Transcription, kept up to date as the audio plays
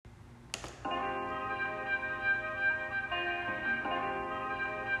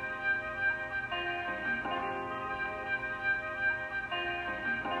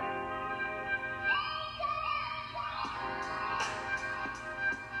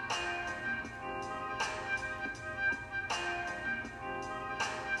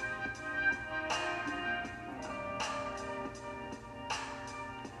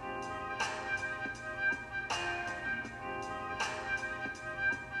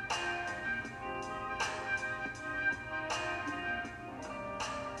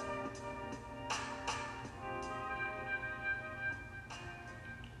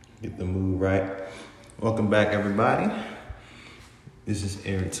Get the mood right. Welcome back, everybody. This is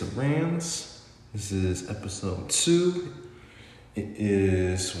Eric Terrans. This is episode 2. It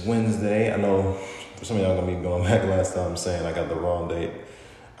is Wednesday. I know some of y'all gonna be going back last time saying I got the wrong date.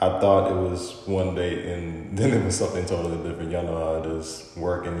 I thought it was one date and then it was something totally different. Y'all know how it is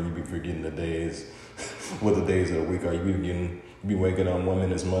working and you be forgetting the days. What the days of the week are. You be waking on 1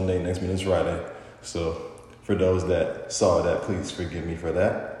 minute it's Monday, next minute it's Friday. So for those that saw that, please forgive me for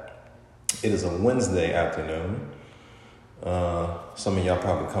that. It is a Wednesday afternoon. Some of y'all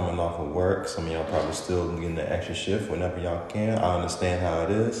probably coming off of work. Some of y'all probably still getting the extra shift whenever y'all can. I understand how it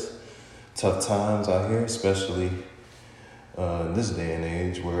is. Tough times out here, especially in this day and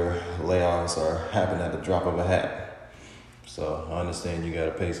age where layoffs are happening at the drop of a hat. So I understand you got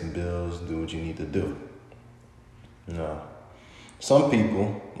to pay some bills, do what you need to do. Some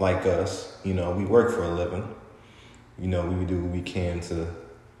people like us, we work for a living. We do what we can to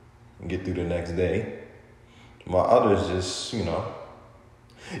get through the next day. While others just,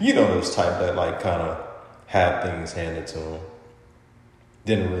 those type that kind of have things handed to them.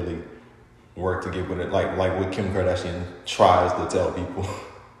 Didn't really work to get with it. Like what Kim Kardashian tries to tell people.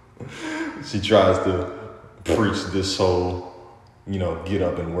 She tries to preach this whole, get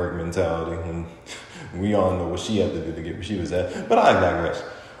up and work mentality. And we all know what she had to do to get where she was at. But I digress.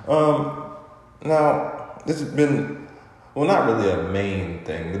 Now, this has been, not really a main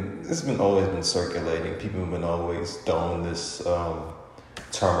thing, but it's always been circulating. People have been always throwing this term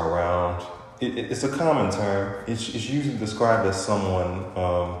around. It's a common term. It's usually described as someone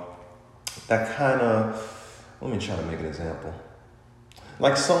that kind of, let me try to make an example.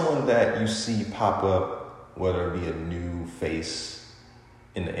 Like someone that you see pop up, whether it be a new face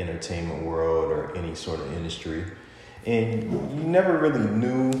in the entertainment world or any sort of industry, and you never really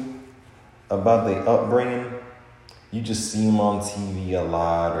knew about their upbringing. You just see them on TV a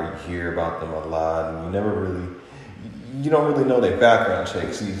lot, or you hear about them a lot, and you don't really know their background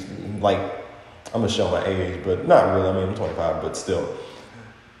checks. I'm gonna show my age, but not really. I'm 25, but still.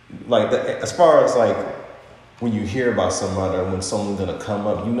 As far as when you hear about somebody or when someone's gonna come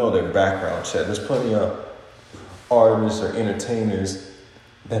up, their background check. There's plenty of artists or entertainers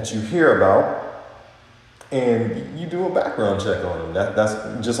that you hear about, and you do a background check on them. That's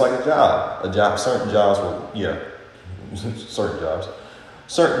just like a job. Certain jobs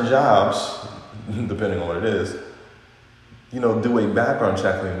certain jobs, depending on what it is, do a background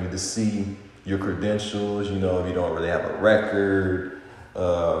check on you to see your credentials, if you don't really have a record,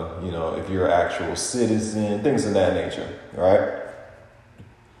 if you're an actual citizen, things of that nature, right?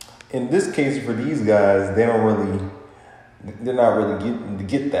 In this case, for these guys, they're not really getting to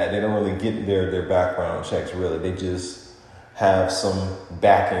get that. They don't really get their background checks, really. They just have some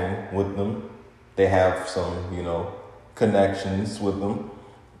backing with them. They have some, connections with them.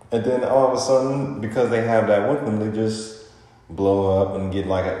 And then all of a sudden, because they have that with them, they just blow up and get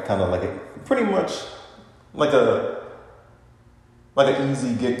pretty much like an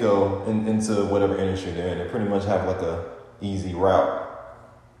easy get-go into whatever industry they're in. They pretty much have a easy route.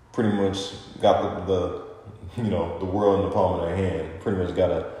 Pretty much got the world in the palm of their hand. Pretty much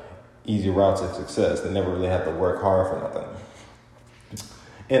got a easy route to success. They never really have to work hard for nothing.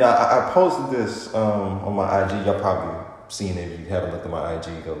 And I posted this on my IG. Y'all probably seen it. If you haven't looked at my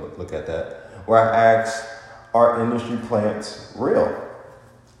IG, go look at that. Where I asked, are industry plants real?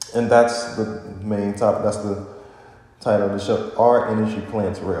 And that's the main topic. That's the title of the show. Are industry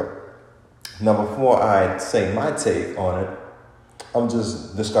plants real? Now, before I say my take on it, I'm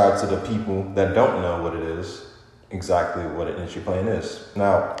just describing to the people that don't know what it is, exactly what an industry plant is.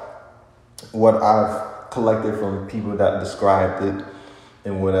 Now, what I've collected from people that described it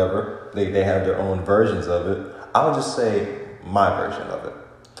and whatever, they have their own versions of it. I'll just say my version of it.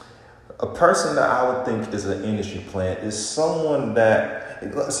 A person that I would think is an industry plant is someone that,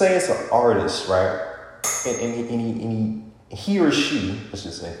 let's say it's an artist, right? And he or she, let's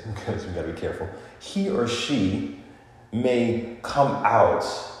just say, because we gotta be careful, he or she may come out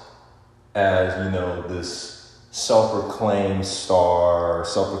as, this self-proclaimed star,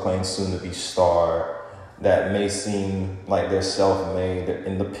 self-proclaimed soon-to-be star, that may seem like they're self-made, they're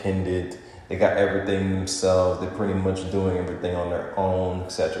independent, they got everything themselves, they're pretty much doing everything on their own,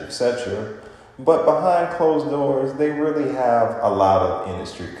 etc., etc. But behind closed doors, they really have a lot of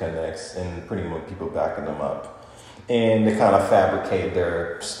industry connects and pretty much people backing them up. And they kind of fabricate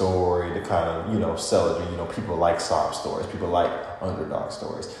their story to kind of, sell it. People like sob stories, people like underdog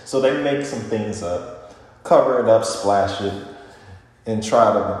stories. So they make some things up, cover it up, splash it, and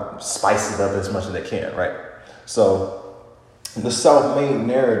try to spice it up as much as they can, right? So the self-made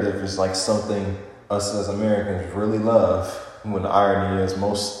narrative is something us as Americans really love, when the irony is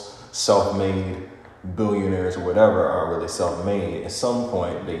most self-made billionaires or whatever aren't really self-made. At some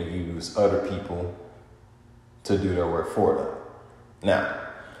point, they use other people to do their work for them. Now,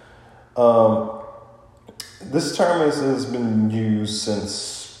 this term has been used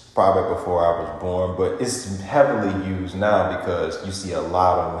since probably before I was born, but it's heavily used now because you see a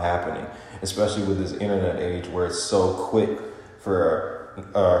lot of them happening, especially with this internet age where it's so quick for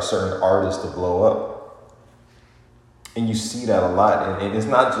certain artists to blow up. And you see that a lot, and it's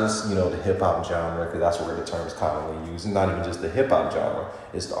not just, the hip-hop genre, because that's where the term is commonly used. It's not even just the hip-hop genre.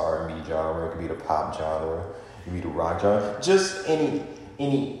 It's the R&B genre. It could be the pop genre. It could be the rock genre. Just any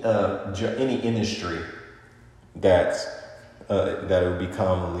industry that it would be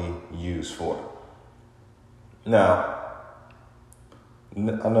commonly used for. Now,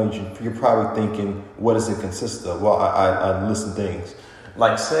 I know you're probably thinking, what does it consist of? Well, I listen things.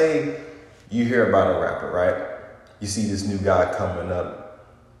 Like, say you hear about a rapper, right? You see this new guy coming up,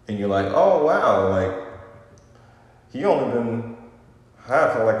 and you're like, oh, wow, like, he only been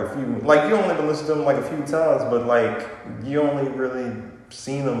high for like a few, like, you only been listening to him like a few times, but like, you only really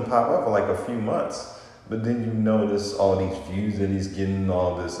seen him pop up for like a few months. But then you notice all these views that he's getting,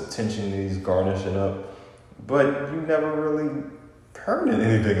 all this attention that he's garnishing up, but you never really heard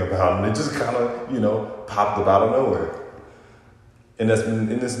anything about him. It just kind of, popped up out of nowhere. And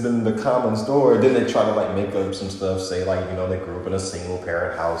it's been the common story. Then they try to like make up some stuff, say like, they grew up in a single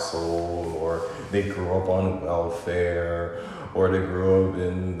parent household, or they grew up on welfare, or they grew up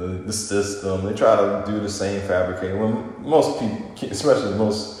in the system. They try to do the same fabricating. When most people, especially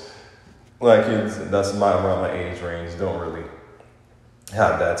most like kids that's around my age range, don't really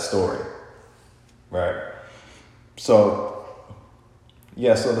have that story, right? So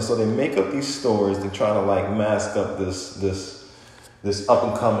yeah, so they make up these stories to try to like mask up this up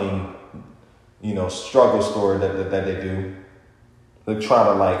and coming, struggle story that they do. They try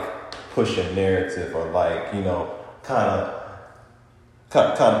to like push a narrative, or like, kind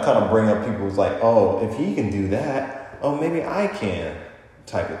of bring up people who's like, oh, if he can do that, oh, maybe I can,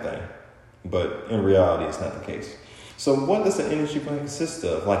 type of thing. But in reality, it's not the case. So what does an industry plan consist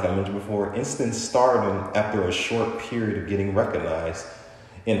of? Like I mentioned before, instant stardom after a short period of getting recognized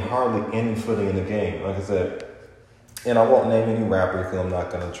and hardly any footing in the game. Like I said, and I won't name any rappers because I'm not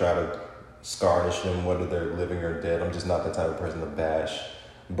going to try to scarnish them, whether they're living or dead. I'm just not the type of person to bash.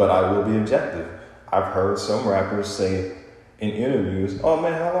 But I will be objective. I've heard some rappers say in interviews, oh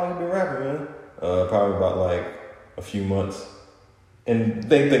man, how long you been rapping, man? Probably about like a few months. And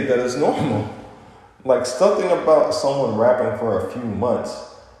they think that it's normal. Like something about someone rapping for a few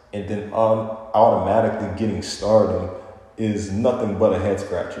months and then automatically getting stardom is nothing but a head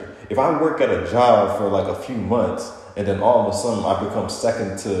scratcher. If I work at a job for like a few months and then all of a sudden I become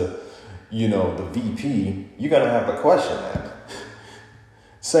second to, the VP, you're going to have to question that.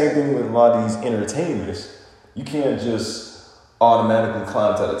 Same thing with a lot of these entertainers. You can't just automatically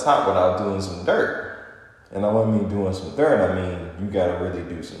climb to the top without doing some dirt. And I don't mean doing some dirt, I mean you got to really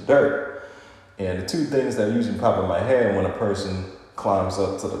do some dirt. And the two things that usually pop in my head when a person climbs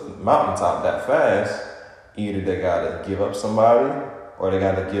up to the mountaintop that fast, either they got to give up somebody or they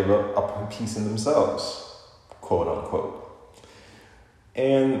got to give up a piece of themselves, quote unquote.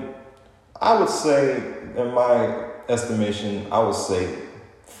 And I would say, in my estimation,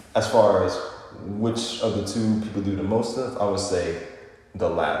 as far as which of the two people do the most of, I would say the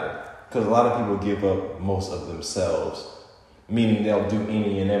latter. Because a lot of people give up most of themselves, meaning they'll do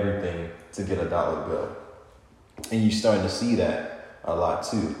any and everything to get a dollar bill. And you're starting to see that a lot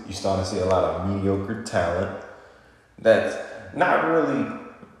too. You're starting to see a lot of mediocre talent that's not really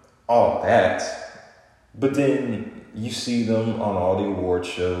all that, but then you see them on all the award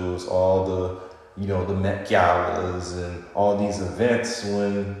shows, all the, the Met Galas and all these events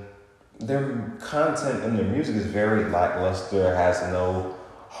when their content and their music is very lackluster, has no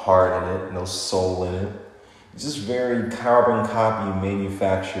heart in it, no soul in it. It's just very carbon copy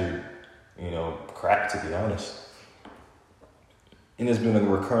manufactured, crap, to be honest. And it's been a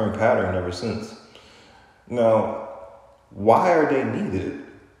recurring pattern ever since. Now, why are they needed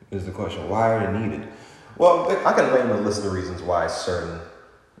is the question. Why are they needed? Well, I can name a list of reasons why certain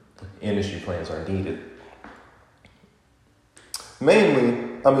industry plans are needed.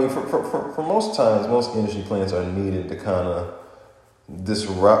 Mainly, for most times, most industry plans are needed to kind of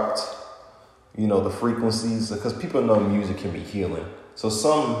disrupt, the frequencies, because people know music can be healing. So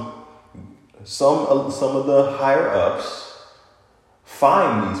some of the higher ups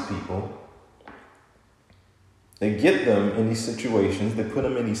find these people, they get them in these situations, they put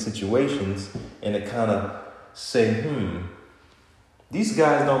them in these situations, and they kind of say, these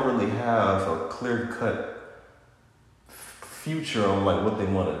guys don't really have a clear-cut future on like what they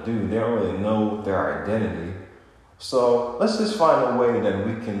want to do. They don't really know their identity. So let's just find a way that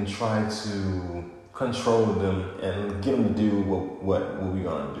we can try to control them and get them to do what we're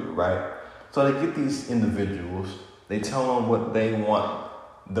gonna do, right? So they get these individuals, they tell them what they want,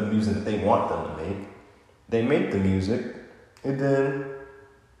 the music that they want them to make. They make the music, and then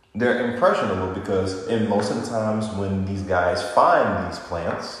they're impressionable because in most of the times when these guys find these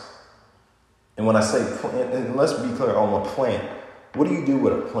plants, and when I say plant, and let's be clear on a plant, what do you do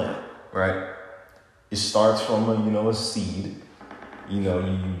with a plant, right? It starts from a seed, you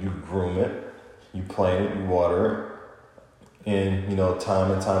groom it, you plant it, you water it, and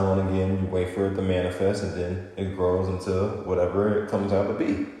time and time on again, you wait for it to manifest, and then it grows into whatever it comes out to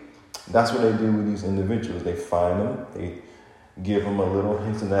be. That's what they do with these individuals. They find them, they give them a little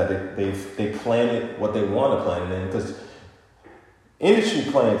hint of that they planted what they want to plant in, because industry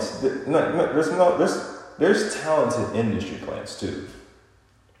plants, there's talented industry plants too.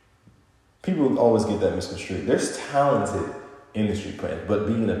 People always get that misconstrued. There's talented industry plants, but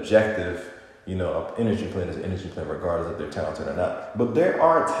being objective, an industry plant is an industry plant regardless if they're talented or not. But there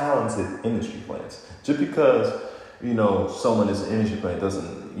are talented industry plants. Just because, someone is an industry plant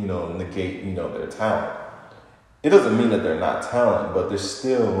doesn't, negate, their talent. It doesn't mean that they're not talented, but they're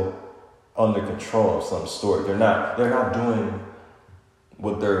still under control of some sort. They're not doing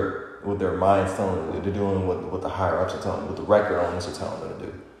what their mind's telling them. They're doing what the higher ups are telling them, what the record owners are telling them to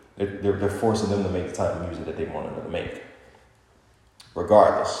do. They're forcing them to make the type of music that they want them to make.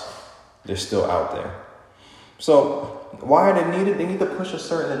 Regardless, they're still out there. So why are they needed? They need to push a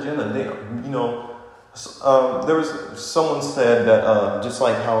certain agenda. There was someone said that just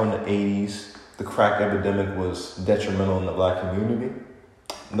like how in the 80s the crack epidemic was detrimental in the black community,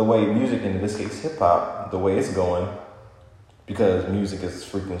 the way music, and in this case hip hop, the way it's going, because music is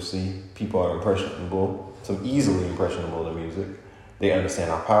frequency, people are impressionable, easily impressionable to music. They understand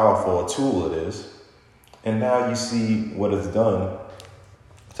how powerful a tool it is. And now you see what it's done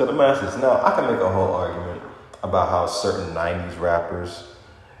to the masses. Now, I can make a whole argument about how certain 90s rappers,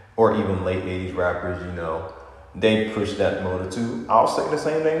 or even late 80s rappers, they push that motor too. I'll say the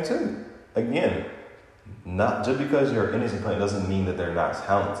same thing too. Again, not just because you're an industry plant doesn't mean that they're not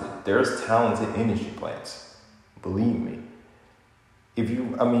talented. There's talented industry plants. Believe me. If you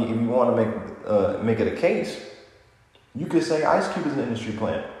want to make it a case, you could say Ice Cube is an industry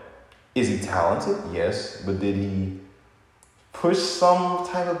plant. Is he talented? Yes. But did he push some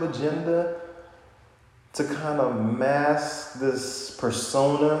type of agenda to kind of mask this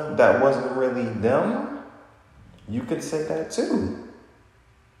persona that wasn't really them? You could say that too.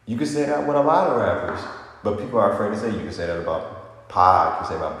 You could say that with a lot of rappers. But people are afraid to say. You could say that about Pac. You could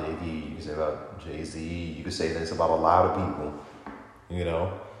say about Biggie. You could say about Jay-Z. You could say this about a lot of people.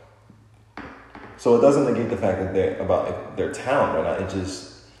 So it doesn't negate the fact that their talent or not. It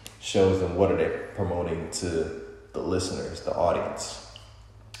just shows them what are they promoting to the listeners, the audience.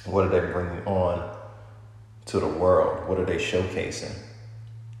 What are they bringing on to the world? What are they showcasing?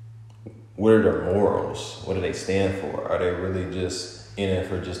 What are their morals? What do they stand for? Are they really just in it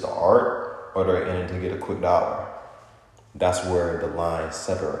for just the art, or are they in it to get a quick dollar? That's where the line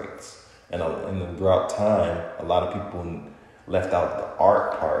separates. And throughout time, a lot of people left out the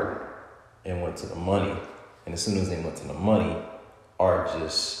art part and went to the money. And as soon as they went to the money, art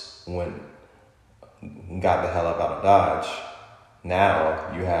just got the hell up out of Dodge.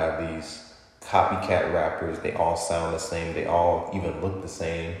 Now you have these copycat rappers. They all sound the same. They all even look the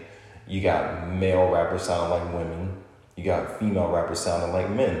same. You got male rappers sounding like women. You got female rappers sounding like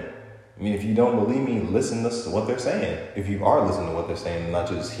men. I mean, if you don't believe me, listen to what they're saying. If you are listening to what they're saying and not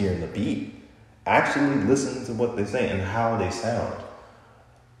just hearing the beat, actually listen to what they're saying and how they sound.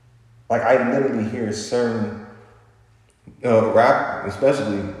 Like, I literally hear certain rap,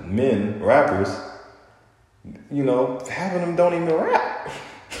 especially men rappers, half of them don't even rap.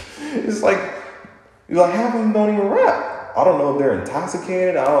 It's like half of them don't even rap. I don't know if they're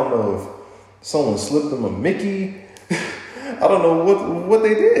intoxicated. I don't know if someone slipped them a Mickey. I don't know what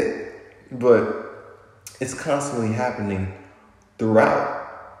they did. But it's constantly happening throughout.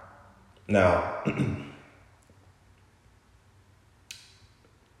 Now,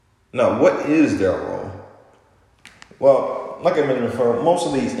 what is their role? Well, like I mentioned before, most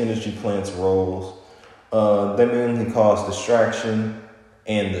of these industry plants' roles, they mainly cause distraction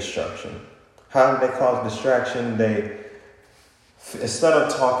and destruction. How do they cause distraction? They, instead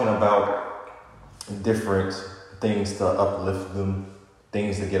of talking about different things to uplift them,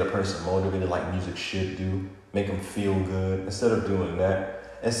 things to get a person motivated like music should do, make them feel good, instead of doing that,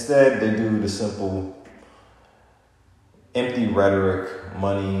 instead they do the simple empty rhetoric,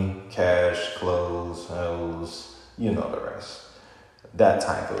 money, cash, clothes, hoes, you know the rest. That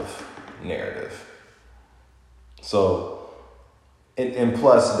type of narrative. So, and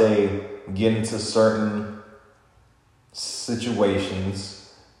plus they get into certain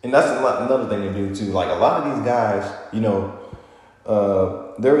situations, and that's another thing to do too. Like a lot of these guys,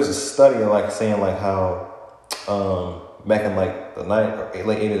 there was a study like saying like how back in like the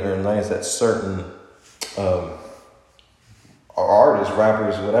late 80s or 90s that certain artists,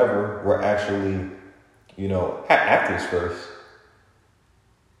 rappers, whatever, were actually actors first,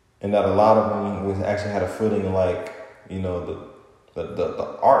 and that a lot of them was actually had a footing in like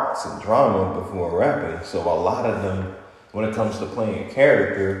the arts and drama before rapping. So a lot of them, when it comes to playing a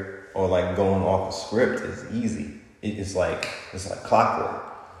character or like going off a script, is easy. It's like clockwork.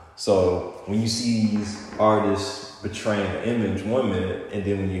 So when you see these artists betraying an image 1 minute, and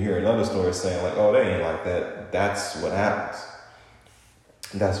then when you hear another story saying like, oh, they ain't like that, that's what happens.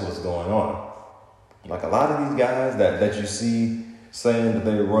 That's what's going on. Like a lot of these guys that you see saying that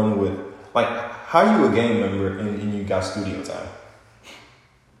they're running with, like, how you a gang member and you got studio time?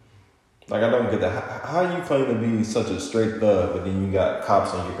 Like, I don't get that. How you claim to be such a straight thug, but then you got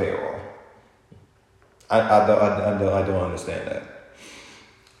cops on your payroll? I don't understand that.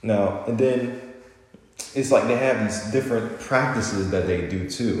 Now, and then it's like they have these different practices that they do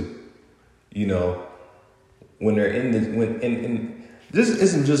too. When they're in this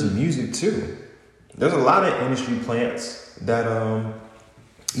isn't just music too. There's a lot of industry plants that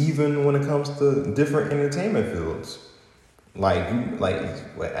even when it comes to different entertainment fields, like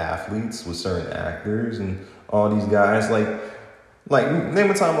with athletes, with certain actors and all these guys, like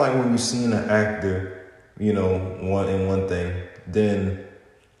name a time like when you've seen an actor, one thing, then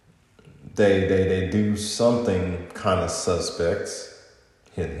they do something kind of suspect.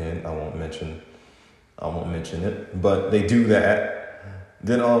 Hint, I won't mention it, but they do that.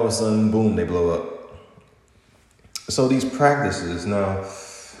 Then all of a sudden, boom, they blow up. So these practices now,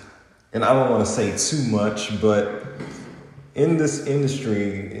 and I don't want to say too much, but in this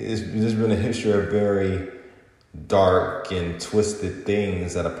industry, there's been a history of very dark and twisted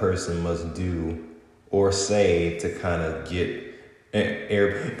things that a person must do or say to kind of get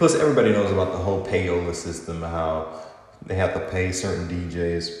air. Plus, everybody knows about the whole payola system, how they have to pay certain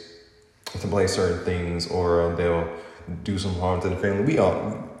DJs to play certain things, or they'll do some harm to the family.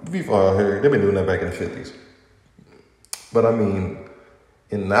 We've all heard, they've been doing that back in the 50s. But I mean,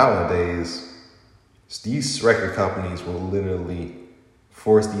 nowadays, these record companies will literally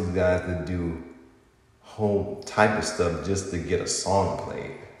force these guys to do whole type of stuff just to get a song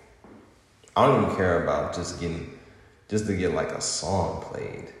played. I don't even care about just to get like a song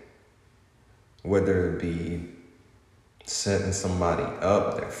played. Whether it be setting somebody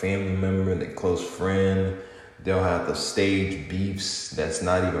up, their family member, their close friend. They'll have to stage beefs that's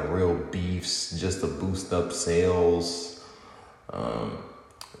not even real beefs just to boost up sales. A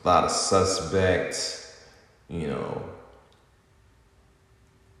lot of suspects, in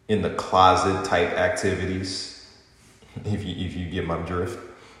the closet type activities, if you get my drift.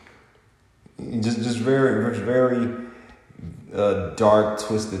 Just very, very dark,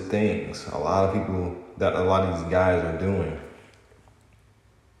 twisted things. A lot of these guys are doing.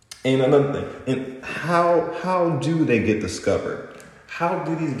 And another thing, and how do they get discovered? How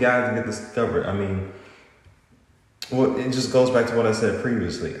do these guys get discovered? I mean, well, it just goes back to what I said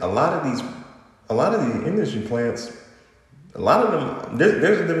previously. A lot of these industry plants, a lot of them,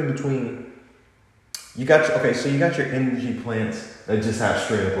 there's a difference between you got your industry plants that just have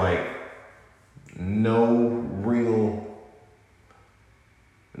straight up like no real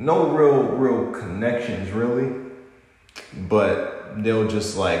connections really, but they'll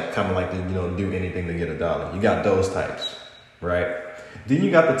just like kind of like to do anything to get a dollar. You got those types, right? Then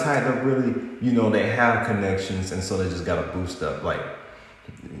you got the type that really, they have connections, and so they just got to boost up. Like,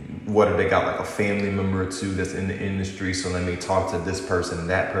 what if they got like a family member or two that's in the industry? So let me talk to this person and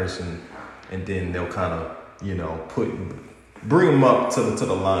that person, and then they'll kind of, bring them up to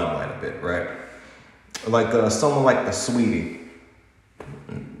the limelight a bit, right? Like someone like the Sweetie.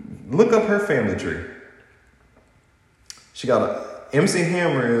 Look up her family tree. She got MC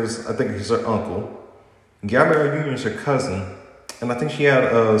Hammer is, I think, he's her uncle. Gabrielle Union is her cousin. And I think she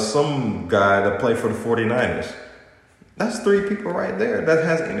had some guy that played for the 49ers. That's 3 people right there that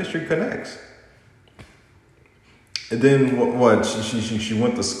has industry connects. And then what? She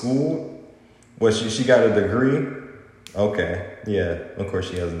went to school? What, she got a degree? Okay, yeah, of course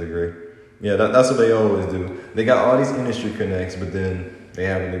she has a degree. Yeah, that's what they always do. They got all these industry connects, but then they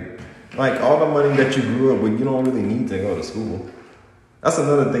have like all the money that you grew up with, you don't really need to go to school. That's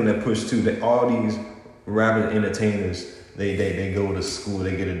another thing that pushed too. That all these rapper entertainers, they go to school,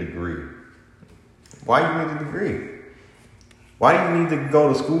 they get a degree. Why you need a degree? Why do you need to go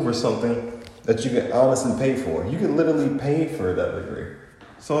to school for something that you can honestly pay for? You can literally pay for that degree.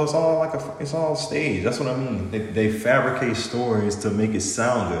 So it's all it's all staged. That's what I mean. They fabricate stories to make it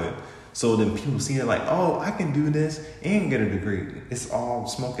sound good. So then people see it like, oh, I can do this and get a degree. It's all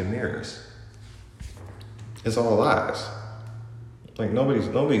smoke and mirrors. It's all lies. Like nobody's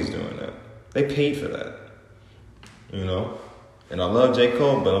doing that. They paid for that. You know? And I love J.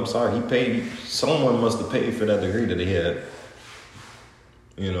 Cole, but I'm sorry, someone must have paid for that degree that he had.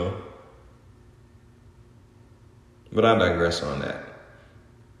 You know? But I digress on that.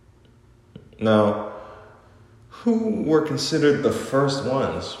 Now, who were considered the first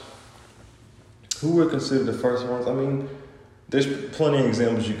ones? I mean, there's plenty of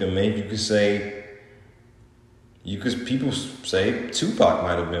examples you can make. People say Tupac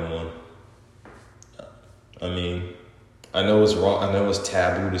might have been one. I mean, I know it's wrong. I know it's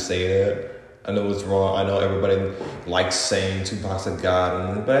taboo to say that. I know it's wrong. I know everybody likes saying Tupac's a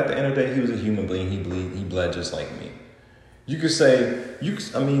god, but at the end of the day, he was a human being. He bled just like me. You could say, if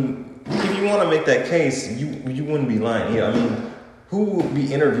you want to make that case, you wouldn't be lying. Yeah, I mean, who would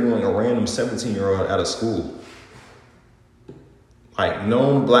be interviewing a random 17-year-old out of school? Like,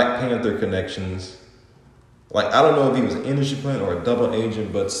 known Black Panther connections. Like, I don't know if he was an industry plant or a double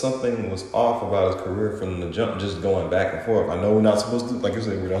agent, but something was off about his career from the jump, just going back and forth. I know we're not supposed to, like I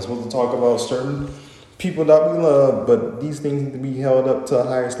said, we're not supposed to talk about certain people that we love, but these things need to be held up to a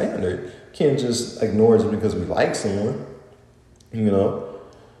higher standard. Can't just ignore it just because we like someone. You know,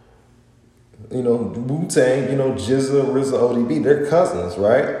 Wu-Tang, GZA, RZA, ODB, they're cousins,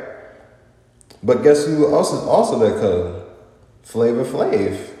 right? But guess who else is also their cousin? Flavor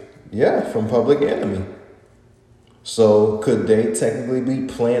Flav. Yeah, from Public Enemy. So could they technically be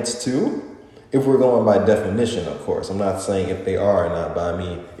plants too? If we're going by definition, of course. I'm not saying if they are or not, but I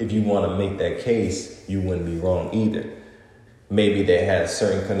mean, if you want to make that case, you wouldn't be wrong either. Maybe they had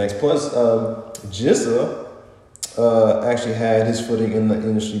certain connects. Plus, GZA actually had his footing in the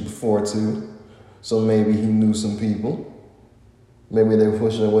industry before too. So maybe he knew some people. Maybe they were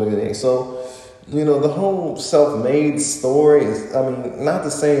pushing it with it. So, the whole self-made story is, I mean, not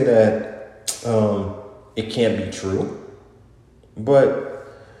to say that it can't be true, but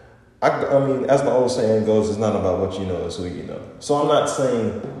I mean, as the old saying goes, it's not about what you know, it's who you know. So I'm not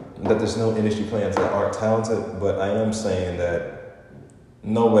saying that there's no industry plants that aren't talented, but I am saying that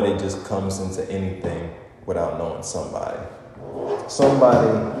nobody just comes into anything without knowing somebody.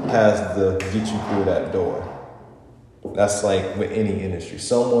 Somebody has to get you through that door. That's like with any industry.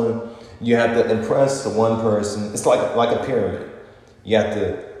 You have to impress one person. It's like a pyramid. You have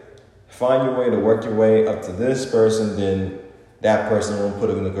to find your way to work your way up to this person, then that person will put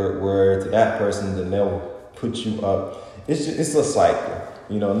in a good word to that person, then they'll put you up. It's a cycle.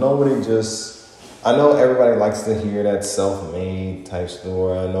 I know everybody likes to hear that self-made type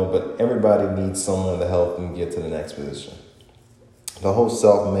story, I know, but everybody needs someone to help them get to the next position. The whole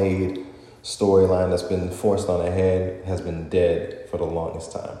self-made storyline that's been forced on their head has been dead for the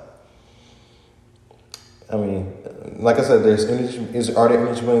longest time. I mean, like I said, are there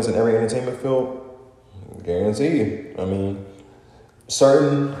industry plans in every entertainment field? Guarantee you. I mean,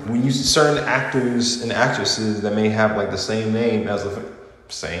 when you see certain actors and actresses that may have like the same name as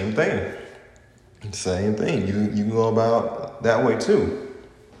same thing. Same thing. You can go about that way too.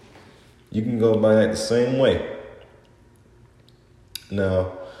 You can go by that the same way.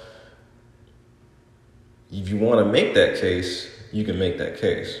 Now, if you want to make that case, you can make that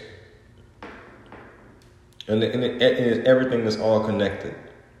case. And everything is all connected.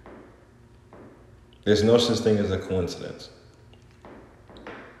 There's no such thing as a coincidence.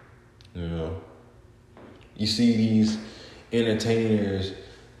 You see these entertainers,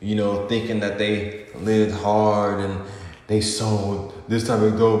 thinking that they lived hard and they sold this type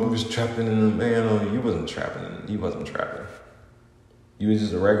of dope. We was trapping in the man. You wasn't trapping. You wasn't trapping. You was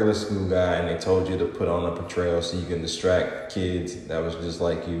just a regular school guy, and they told you to put on a portrayal so you can distract kids that was just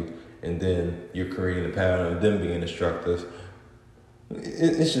like you, and then you're creating a pattern of them being destructive.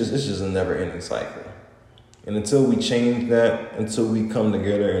 It's just a never-ending cycle. And until we change that, until we come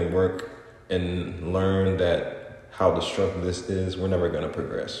together and work and learn that how destructive this is, we're never going to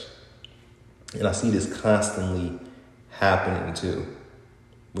progress. And I see this constantly happening too.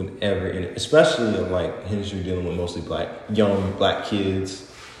 Especially in like industry dealing with mostly young black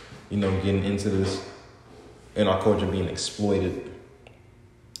kids, getting into this and our culture being exploited.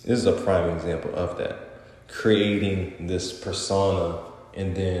 This is a prime example of that. Creating this persona,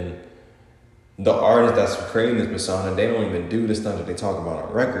 and then the artist that's creating this persona, they don't even do the stuff that they talk about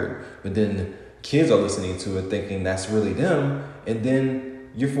on record, but then kids are listening to it thinking that's really them, and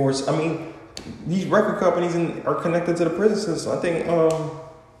then you're forced. I mean, these record companies are connected to the prison system. I think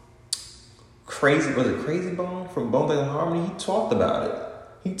Crazy Bone from Bone Thugs and Harmony? He talked about it.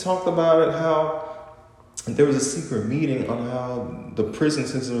 He talked about it, how there was a secret meeting on how the prison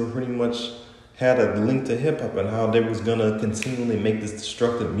system pretty much had a link to hip hop and how they was gonna continually make this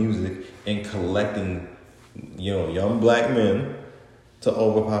destructive music and collecting, young black men to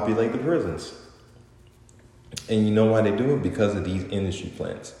overpopulate the prisons. And you know why they do it? Because of these industry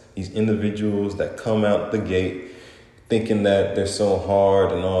plants. These individuals that come out the gate thinking that they're so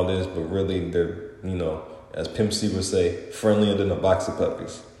hard and all this, but really they're, as Pimp C would say, friendlier than a box of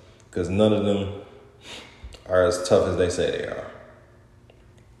puppies. Because none of them are as tough as they say they are.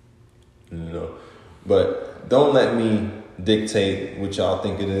 But don't let me dictate what y'all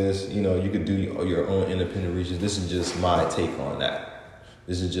think it is. You could do your own independent research. This is just my take on that.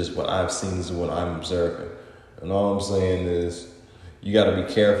 This is just what I've seen. This is what I'm observing. And all I'm saying is you got to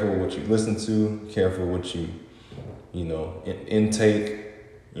be careful what you listen to, careful what you, intake,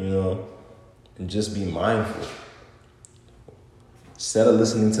 and just be mindful. Instead of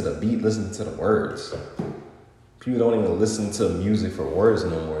listening to the beat, listen to the words. People don't even listen to music for words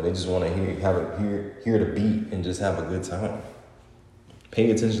no more. They just want to hear the beat and just have a good time.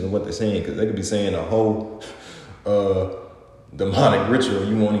 Pay attention to what they're saying, because they could be saying a whole demonic ritual.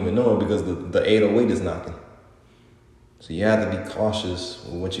 You won't even know it because the 808 is knocking. So you have to be cautious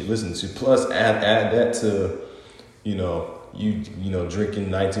with what you listen to. Plus, add that to, you drinking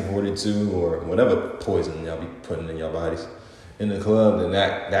 1942 or whatever poison y'all be putting in your bodies in the club, then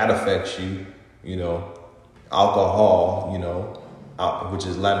that affects you, Alcohol, which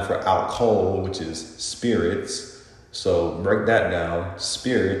is Latin for alcohol, which is spirits. So break that down.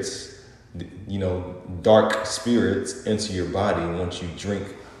 Spirits, dark spirits enter your body once you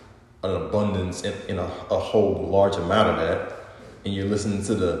drink an abundance in a whole large amount of that, and you're listening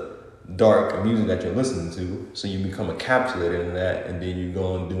to the dark music that you're listening to, so you become encapsulated in that, and then you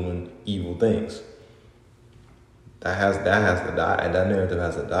go on doing evil things. That has to die. That narrative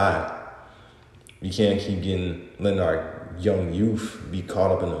has to die. We can't keep letting our young youth be caught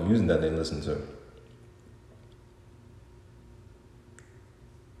up in the music that they listen to.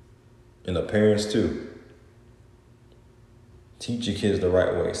 And the parents too. Teach your kids the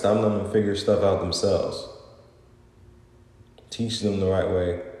right way. Stop letting them figure stuff out themselves. Teach them the right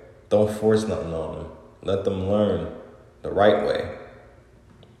way. Don't force nothing on them. Let them learn the right way.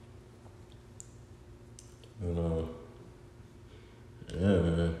 Yeah,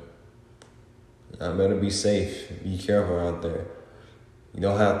 man. I better be safe. Be careful out there. You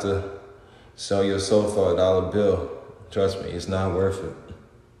don't have to sell your soul for $1 bill. Trust me, it's not worth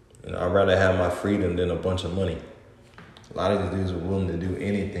it. I'd rather have my freedom than a bunch of money. A lot of these dudes are willing to do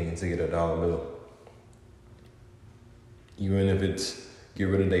anything to get $1 bill. Even if it's get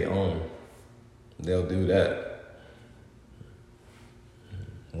rid of their own, they'll do that.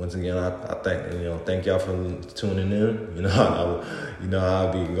 Once again, I thank y'all for tuning in.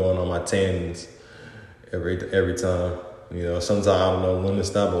 I'll be going on my tangents every time. Sometimes I don't know when to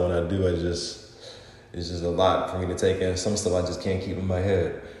stop, but when I do, it's just a lot for me to take in. Some stuff I just can't keep in my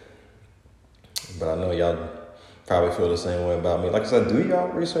head. But I know y'all probably feel the same way about me. Like I said, do y'all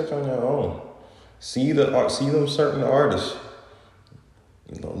research on your own. See them certain artists.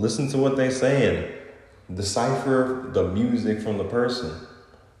 Listen to what they're saying. Decipher the music from the person.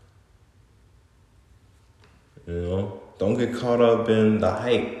 Don't get caught up in the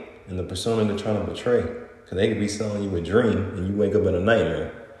hype and the persona they're trying to portray. Because they could be selling you a dream and you wake up in a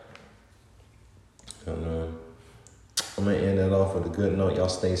nightmare. I'm going to end that off with a good note. Y'all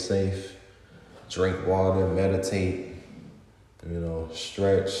stay safe. Drink water. Meditate.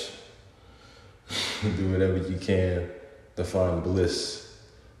 Stretch. Do whatever you can to find bliss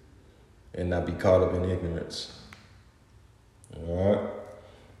and not be caught up in ignorance. All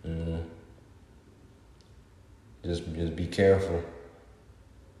right? Just be careful.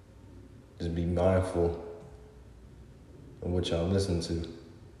 Just be mindful of what y'all listen to.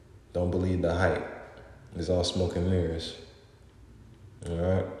 Don't believe the hype. It's all smoke and mirrors. All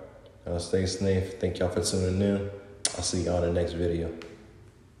right? Y'all stay safe. Thank y'all for tuning in. I'll see y'all in the next video.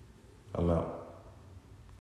 I'm out.